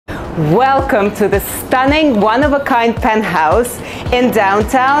Welcome to the stunning one-of-a-kind penthouse in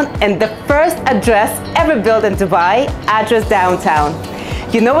downtown, and the first address ever built in Dubai, address downtown.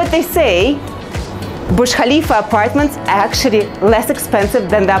 You know what they say? Burj Khalifa apartments are actually less expensive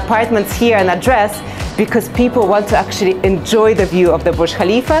than the apartments here in address because people want to actually enjoy the view of the Burj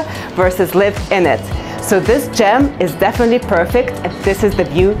Khalifa versus live in it. So this gem is definitely perfect if this is the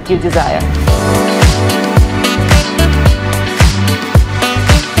view you desire.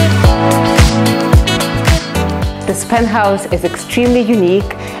 This penthouse is extremely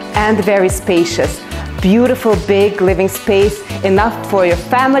unique and very spacious. Beautiful, big living space, enough for your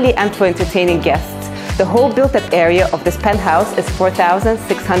family and for entertaining guests. The whole built-up area of this penthouse is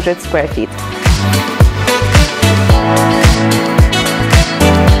 4,600 square feet.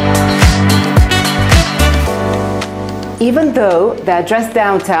 Even though the address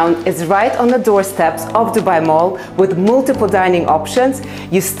downtown is right on the doorsteps of Dubai Mall with multiple dining options,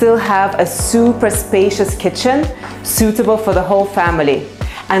 you still have a super spacious kitchen suitable for the whole family.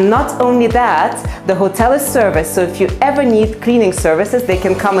 And not only that, the hotel is serviced, so if you ever need cleaning services, they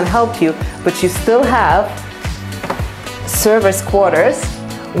can come and help you, but you still have servers' quarters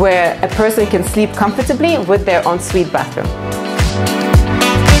where a person can sleep comfortably with their ensuite bathroom.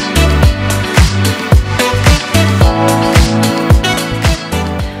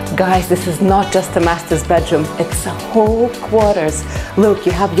 Guys, this is not just a master's bedroom, it's a whole quarters. Look,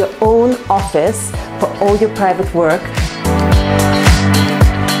 you have your own office for all your private work.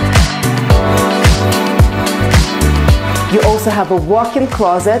 You also have a walk-in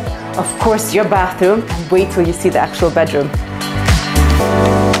closet, of course your bathroom, and wait till you see the actual bedroom.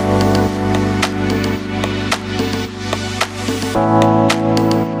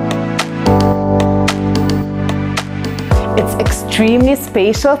 It's extremely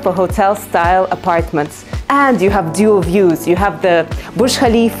spacious for hotel-style apartments. And you have dual views. You have the Burj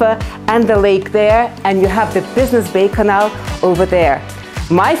Khalifa and the lake there, and you have the Business Bay Canal over there.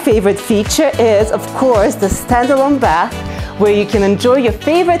 My favorite feature is, of course, the standalone bath, where you can enjoy your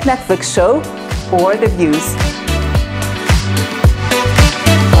favorite Netflix show or the views.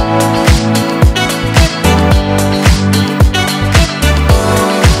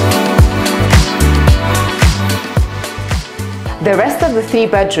 The rest of the 3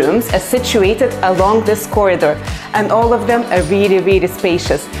 bedrooms are situated along this corridor, and all of them are really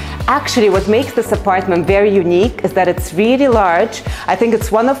spacious. Actually, what makes this apartment very unique is that it's really large. I think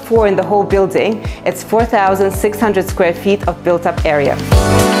it's one of 4 in the whole building. It's 4,600 square feet of built-up area.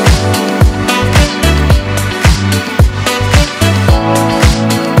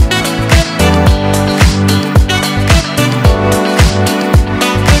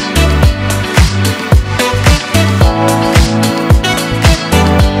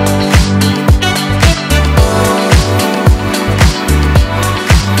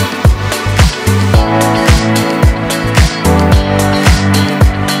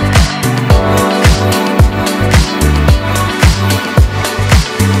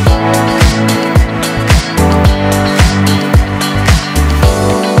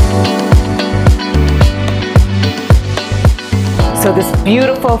 So this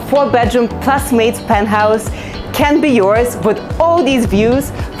beautiful 4-bedroom plus maids penthouse can be yours with all these views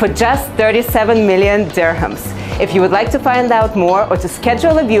for just 37 million dirhams. If you would like to find out more or to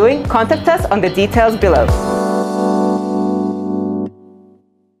schedule a viewing, contact us on the details below.